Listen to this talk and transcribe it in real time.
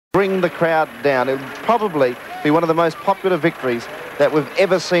bring the crowd down. It'll probably be one of the most popular victories that we've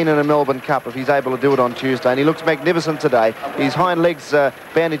ever seen in a Melbourne Cup if he's able to do it on Tuesday. And he looks magnificent today. His hind legs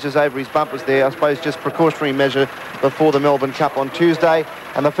bandages over his bumpers there, I suppose just precautionary measure before the Melbourne Cup on Tuesday.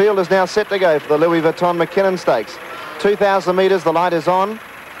 And the field is now set to go for the Louis Vuitton Mackinnon Stakes. 2,000 metres, the light is on.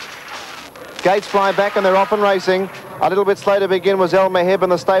 Gates fly back and they're off and racing. A little bit slow to begin was El Meheb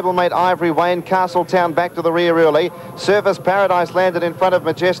and the stablemate Ivory Wayne. Castletown back to the rear early. Surface Paradise landed in front of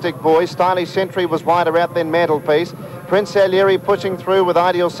Majestic Boy. Stylish Sentry was wider out than Mantelpiece. Prince Alieri pushing through with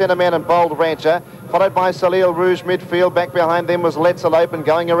Ideal Sentiment and Bold Rancher, followed by Salil Rouge midfield. Back behind them was Let's Elope and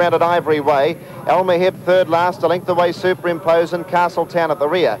going around at Ivory Way. El Meheb third last, a length away Superimpose and Castletown at the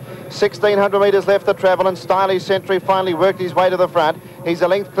rear. 1,600 metres left to travel and Stylish Sentry finally worked his way to the front. He's a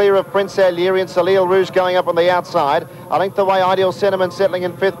length clear of Prince Alieri and Salil Rouge going up on the outside. A length away Ideal Sentiment settling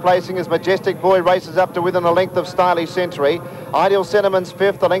in fifth placing as Majestic Boy races up to within a length of Stylish Sentry. Ideal Sentiment's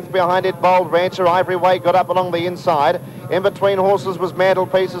fifth, a length behind it Bold Rancher. Ivory Way got up along the inside. In between horses was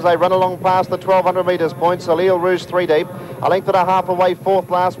Mantelpiece as they run along past the 1,200 metres point. Salil Rouge three deep. A length and a half away fourth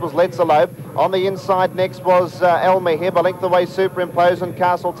last was Let's Elope. On the inside next was El Meheb, a length away Superimpose and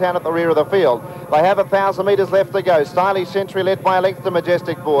Castletown at the rear of the field. They have 1,000 metres left to go. Stylish Sentry led by a length to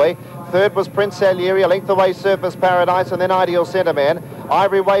Majestic Boy. Third was Prince Alieri, a length away Surface Paradise and then Ideal Sentiment.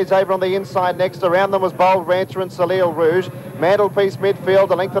 Ivory Way's over on the inside next. Around them was Bold Rancher and Salil Rouge. Mantelpiece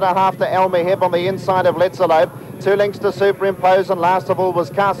midfield, a length and a half to El Meheb on the inside of Let's Elope. 2 lengths to Superimpose and last of all was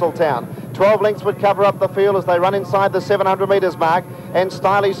Castletown. 12 lengths would cover up the field as they run inside the 700 metres mark, and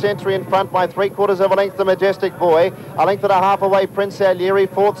Stylish Sentry in front by 3/4 of a length to Majestic Boy. A length and a half away Prince Alieri,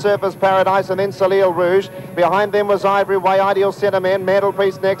 fourth Surface Paradise and then Salil Rouge. Behind them was Ivory Way, Ideal Sentiment,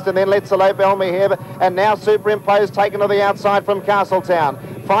 Mantelpiece next and then Let's Elope, El Meheb, and now Superimpose taken to the outside from Castletown.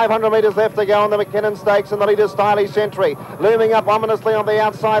 500 metres left to go on the Mackinnon Stakes and the leader Stylish Sentry. Looming up ominously on the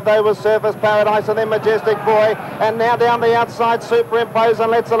outside though was Surface Paradise and then Majestic Boy, and now down the outside Superimpose and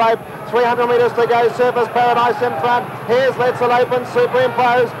Let's Elope. 300 metres to go, Surface Paradise in front. Here's Let's Elope and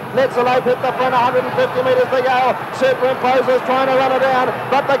Superimpose. Let's Elope hit the front, 150 metres to go. Superimpose is trying to run her down,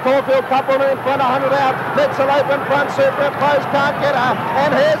 but the Caulfield couple are in front, 100 out. Let's Elope in front, Superimpose can't get her.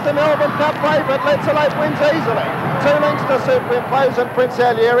 And here's the Melbourne Cup favourite. Let's Elope wins easily. 2 lengths to Superimpose and Prince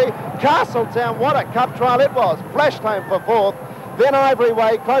Alieri. Castletown, what a cup trial it was. Flashed home for fourth. Then Ivory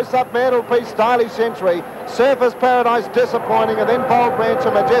Way, close up Mantelpiece, Stylish Sentry, Surface Paradise disappointing, and then Bold Rancher,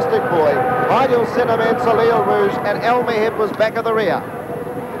 Majestic Boy, Ideal Sentiment, Salil Rouge, and El Meheb was back of the rear.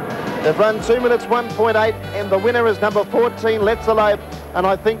 They've run 2 minutes 1.8, and the winner is number 14, Let's Elope, and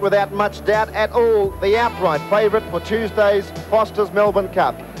I think without much doubt at all, the outright favourite for Tuesday's Foster's Melbourne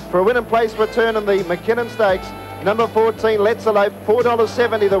Cup. For a win and place return in the Mackinnon Stakes, number 14, Let's Elope,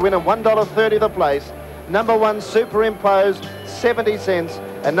 $4.70 the winner, $1.30 the place. Number 1, Superimpose, 70 cents.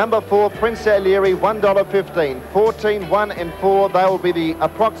 And number 4, Prince Alieri, $1.15. 14, 1 and 4, they will be the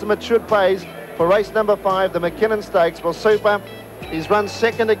approximate should plays for race number 5, the Mackinnon Stakes. Well, Super, he's run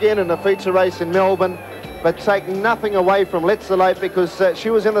second again in a feature race in Melbourne, but take nothing away from Let's Elope because she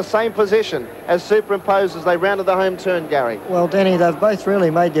was in the same position as Superimpose as they rounded the home turn, Gary. Well, Danny, they've both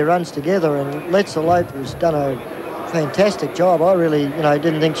really made their runs together, and Let's Elope has done a fantastic job. I really,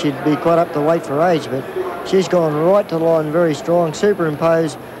 didn't think she'd be quite up to weight for age, but she's gone right to line very strong.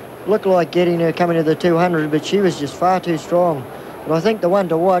 Superimpose looked like getting her coming to the 200, but she was just far too strong. But I think the one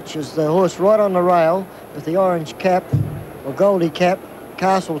to watch is the horse right on the rail with the orange cap, or Goldie cap,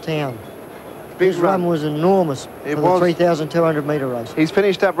 Castletown. His run was enormous for the 3,200 metre race. He's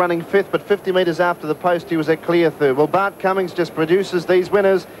finished up running 5th, but 50 metres after the post he was at clear third. Well, Bart Cummings just produces these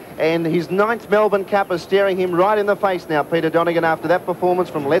winners, and his 9th Melbourne Cup is staring him right in the face now, Peter Donegan, after that performance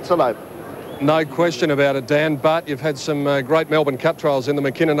from Let's Elope. No question about it, Dan, but you've had some great Melbourne Cup trials in the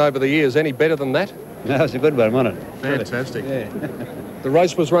Mackinnon over the years. Any better than that? No, it's a good one, wasn't it? Fantastic. Yeah. The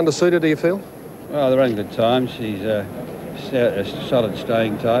race was run to suit her, do you feel? Well, they're running good times. She's a solid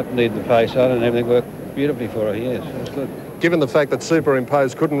staying type, need the pace on, and everything worked beautifully for her, yes. That's good. Given the fact that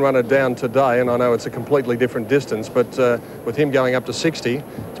Superimpose couldn't run her down today, and I know it's a completely different distance, but with him going up to 60,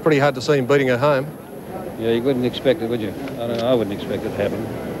 it's pretty hard to see him beating her home. Yeah, you wouldn't expect it, would you? I wouldn't expect it to happen.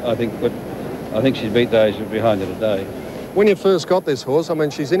 I think she's beat those behind her today. When you first got this horse, I mean,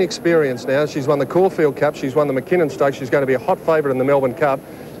 she's inexperienced now. She's won the Caulfield Cup, she's won the Mackinnon Stakes, she's going to be a hot favourite in the Melbourne Cup.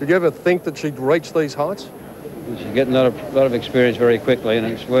 Did you ever think that she'd reach these heights? She's getting a lot of experience very quickly, and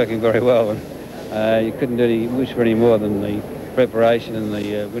it's working very well. And you couldn't wish for any more than the preparation and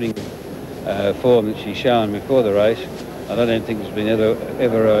the winning form that she's shown before the race. I don't think there's been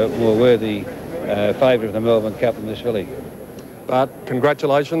ever a more worthy favourite of the Melbourne Cup than this filly. But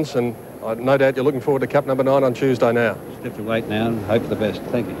congratulations, and no doubt you're looking forward to Cup number 9 on Tuesday now. Have to wait now and hope for the best.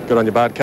 Thank you. Good on you, Bart.